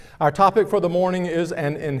Our topic for the morning is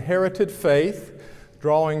an inherited faith,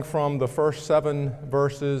 drawing from the first 7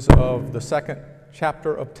 verses of the second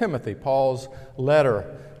chapter of Timothy, Paul's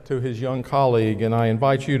letter to his young colleague. And I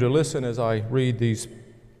invite you to listen as I read these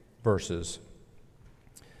verses.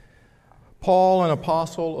 Paul, an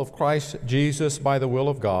apostle of Christ Jesus by the will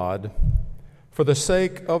of God, for the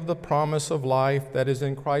sake of the promise of life that is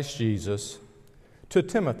in Christ Jesus, to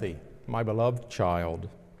Timothy, my beloved child,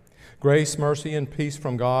 grace, mercy, and peace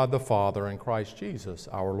from God the Father and Christ Jesus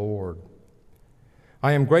our Lord.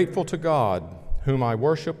 I am grateful to God, whom I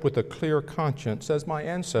worship with a clear conscience, as my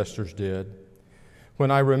ancestors did, when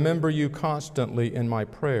I remember you constantly in my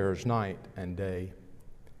prayers night and day.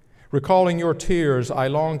 Recalling your tears, I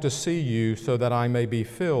long to see you so that I may be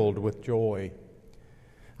filled with joy.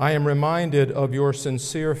 I am reminded of your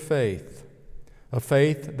sincere faith, a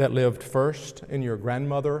faith that lived first in your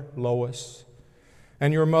grandmother Lois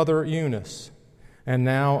and your mother Eunice, and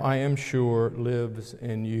now I am sure lives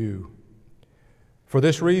in you. For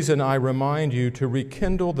this reason I remind you to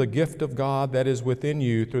rekindle the gift of God that is within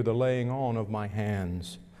you through the laying on of my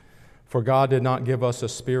hands. For God did not give us a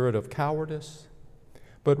spirit of cowardice,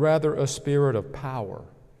 but rather a spirit of power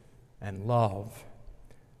and love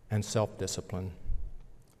and self-discipline.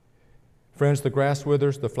 Friends, the grass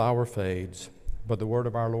withers, the flower fades, but the word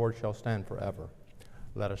of our Lord shall stand forever.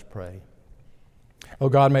 Let us pray. O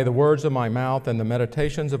God, may the words of my mouth and the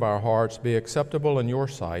meditations of our hearts be acceptable in your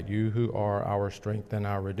sight, you who are our strength and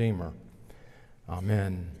our Redeemer.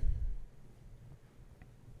 Amen.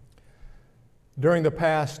 During the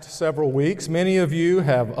past several weeks, many of you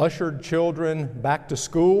have ushered children back to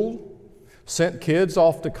school, sent kids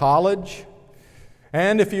off to college,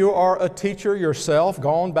 and if you are a teacher yourself,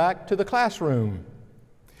 gone back to the classroom.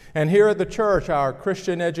 And here at the church, our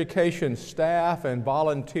Christian education staff and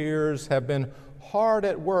volunteers have been hard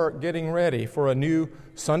at work getting ready for a new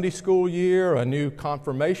Sunday school year, a new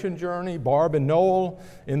confirmation journey. Barb and Noel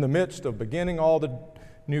in the midst of beginning all the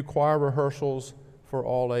new choir rehearsals for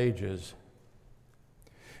all ages.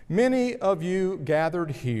 Many of you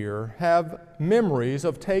gathered here have memories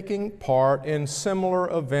of taking part in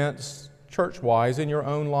similar events church-wise in your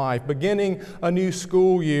own life, beginning a new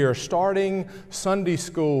school year, starting Sunday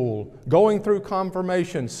school, going through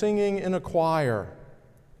confirmation, singing in a choir.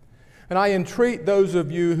 And I entreat those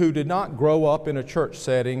of you who did not grow up in a church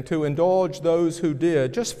setting to indulge those who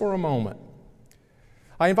did just for a moment.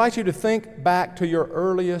 I invite you to think back to your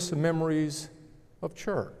earliest memories of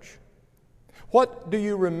church. What do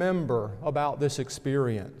you remember about this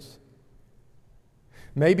experience?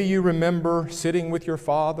 Maybe you remember sitting with your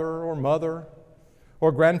father or mother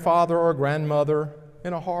or grandfather or grandmother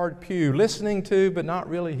in a hard pew, listening to but not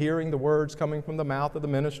really hearing the words coming from the mouth of the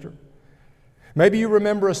minister. Maybe you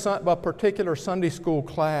remember a particular Sunday school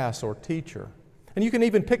class or teacher, and you can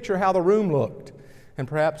even picture how the room looked and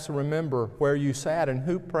perhaps remember where you sat and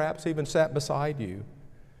who perhaps even sat beside you.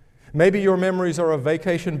 Maybe your memories are of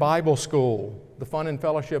vacation Bible school, the fun and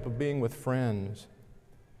fellowship of being with friends.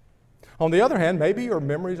 On the other hand, maybe your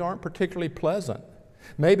memories aren't particularly pleasant.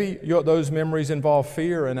 Maybe those memories involve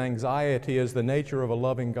fear and anxiety as the nature of a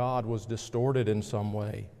loving God was distorted in some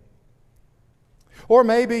way. Or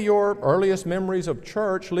maybe your earliest memories of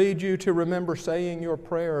church lead you to remember saying your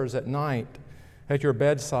prayers at night at your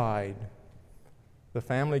bedside, the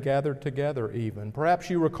family gathered together even. Perhaps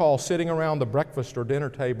you recall sitting around the breakfast or dinner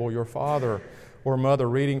table, your father or mother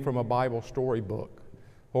reading from a Bible storybook,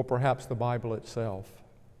 or perhaps the Bible itself.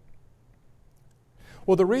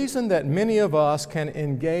 Well, the reason that many of us can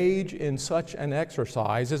engage in such an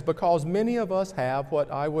exercise is because many of us have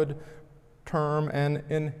what I would term an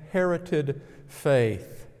inherited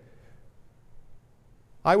faith.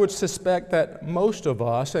 I would suspect that most of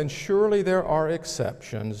us, and surely there are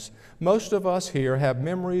exceptions, most of us here have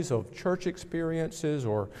memories of church experiences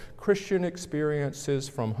or Christian experiences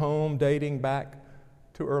from home dating back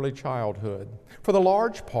to early childhood. For the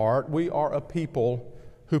large part, we are a people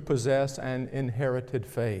who possess an inherited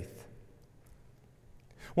faith.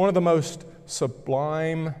 One of the most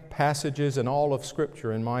sublime passages in all of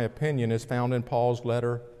Scripture, in my opinion, is found in Paul's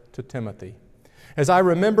letter to Timothy. As I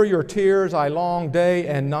remember your tears, I long day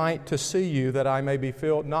and night to see you, that I may be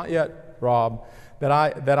filled, not yet, Rob, that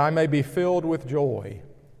I may be filled with joy.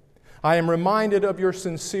 I am reminded of your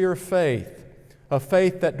sincere faith, a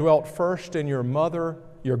faith that dwelt first in your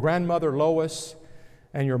grandmother Lois,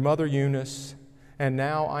 and your mother Eunice, and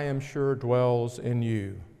now I am sure dwells in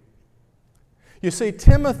you. You see,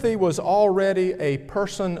 Timothy was already a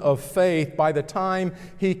person of faith by the time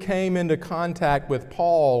he came into contact with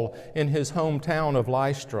Paul in his hometown of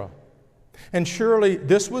Lystra. And surely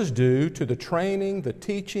this was due to the training, the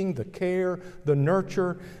teaching, the care, the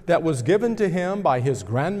nurture that was given to him by his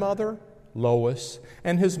grandmother, Lois,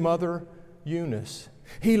 and his mother, Eunice.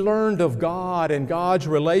 He learned of God and God's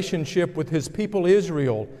relationship with his people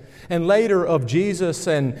Israel, and later of Jesus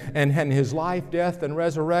and his life, death, and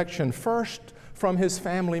resurrection, first from his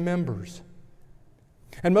family members.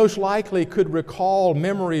 And most likely could recall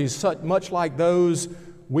memories much like those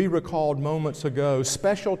we recalled moments ago,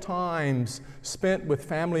 special times spent with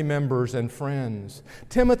family members and friends.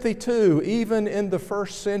 Timothy, too, even in the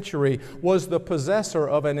first century, was the possessor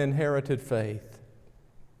of an inherited faith.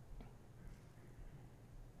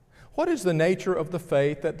 What is the nature of the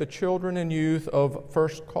faith that the children and youth of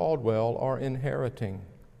First Caldwell are inheriting?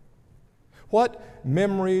 What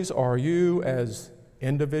memories are you as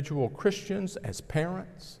individual Christians, as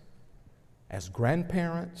parents, as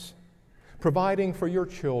grandparents, providing for your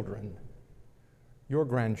children, your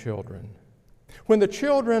grandchildren? When the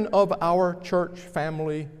children of our church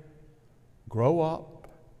family grow up,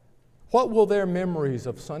 what will their memories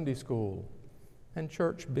of Sunday school and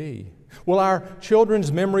church be? Will our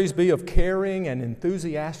children's memories be of caring and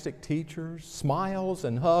enthusiastic teachers, smiles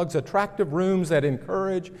and hugs, attractive rooms that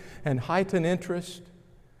encourage and heighten interest,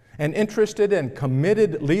 and interested and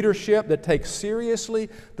committed leadership that takes seriously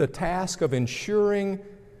the task of ensuring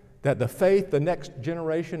that the faith the next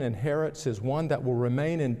generation inherits is one that will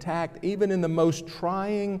remain intact even in the most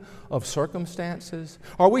trying of circumstances?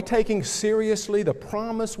 Are we taking seriously the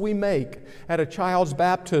promise we make at a child's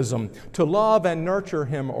baptism to love and nurture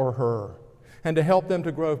him or her and to help them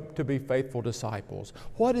to grow to be faithful disciples?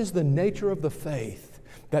 What is the nature of the faith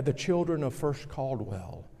that the children of First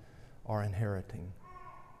Caldwell are inheriting?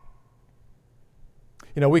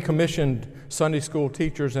 You know, we commissioned Sunday school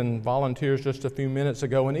teachers and volunteers just a few minutes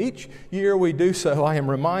ago, and each year we do so, I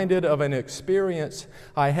am reminded of an experience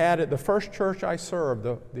I had at the first church I served,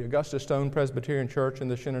 the Augustus Stone Presbyterian Church in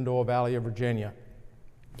the Shenandoah Valley of Virginia.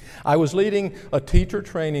 I was leading a teacher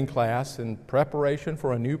training class in preparation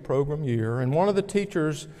for a new program year, and one of the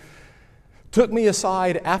teachers took me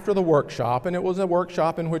aside after the workshop, and it was a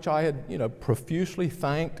workshop in which I had, profusely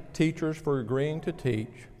thanked teachers for agreeing to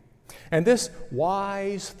teach. And this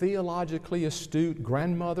wise, theologically astute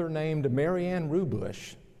grandmother named Mary Ann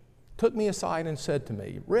Rubush took me aside and said to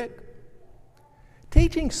me, "Rick,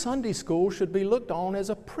 teaching Sunday school should be looked on as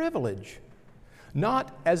a privilege,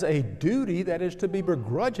 not as a duty that is to be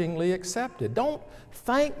begrudgingly accepted. Don't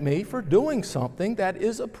thank me for doing something that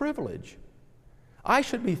is a privilege. I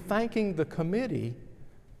should be thanking the committee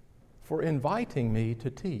for inviting me to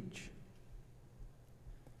teach."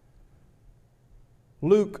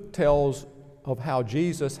 Luke tells of how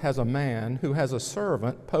Jesus has a man who has a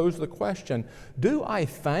servant pose the question, "Do I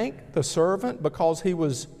thank the servant because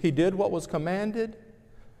he did what was commanded?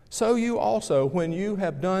 So you also, when you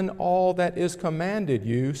have done all that is commanded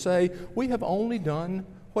you, say, we have only done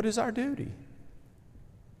what is our duty."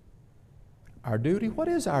 Our duty? What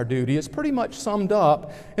is our duty? It's pretty much summed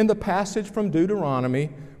up in the passage from Deuteronomy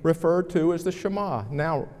referred to as the Shema.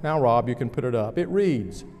 Now, Rob, you can put it up. It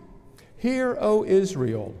reads, "Hear, O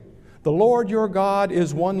Israel, the Lord your God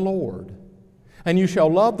is one Lord, and you shall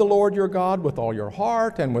love the Lord your God with all your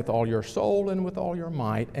heart and with all your soul and with all your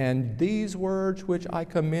might. And these words which I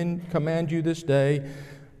command you this day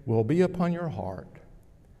will be upon your heart,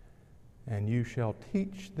 and you shall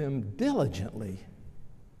teach them diligently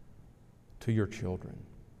to your children."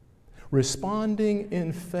 Responding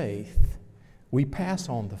in faith, we pass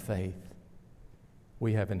on the faith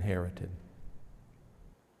we have inherited.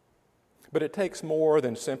 But it takes more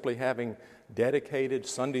than simply having dedicated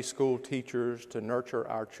Sunday school teachers to nurture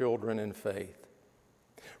our children in faith.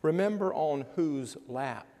 Remember on whose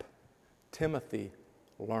lap Timothy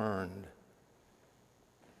learned.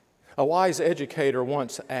 A wise educator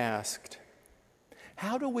once asked,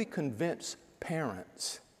 "How do we convince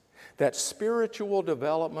parents that spiritual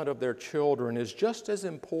development of their children is just as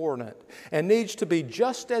important and needs to be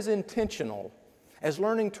just as intentional as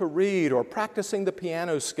learning to read or practicing the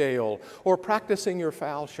piano scale or practicing your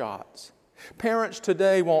foul shots?" Parents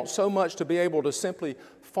today want so much to be able to simply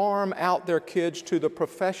farm out their kids to the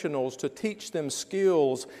professionals to teach them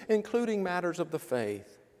skills, including matters of the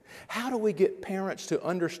faith. How do we get parents to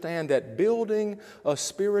understand that building a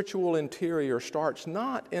spiritual interior starts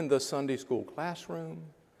not in the Sunday school classroom,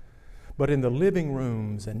 but in the living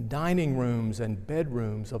rooms and dining rooms and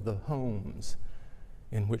bedrooms of the homes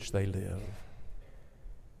in which they live?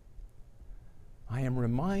 I am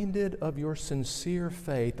reminded of your sincere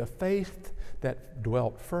faith, a faith that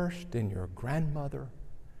dwelt first in your grandmother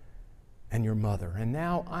and your mother, and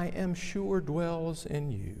now I am sure dwells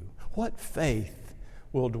in you. What faith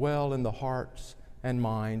will dwell in the hearts and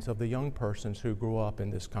minds of the young persons who grow up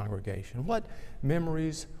in this congregation? What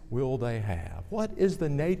memories will they have? What is the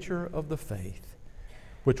nature of the faith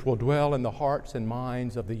which will dwell in the hearts and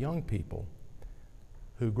minds of the young people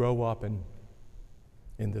who grow up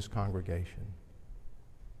in this congregation?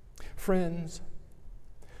 Friends,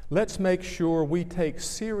 let's make sure we take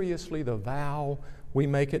seriously the vow we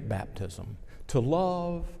make at baptism to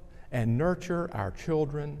love and nurture our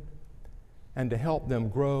children and to help them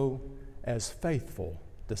grow as faithful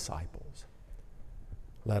disciples.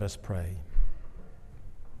 Let us pray.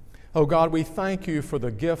 Oh God, we thank you for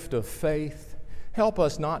the gift of faith. Help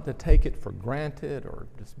us not to take it for granted or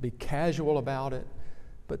just be casual about it,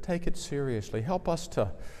 but take it seriously. Help us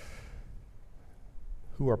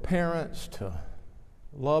who are parents, to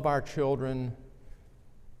love our children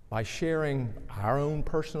by sharing our own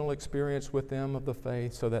personal experience with them of the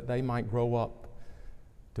faith so that they might grow up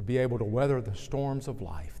to be able to weather the storms of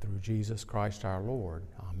life through Jesus Christ our Lord.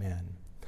 Amen.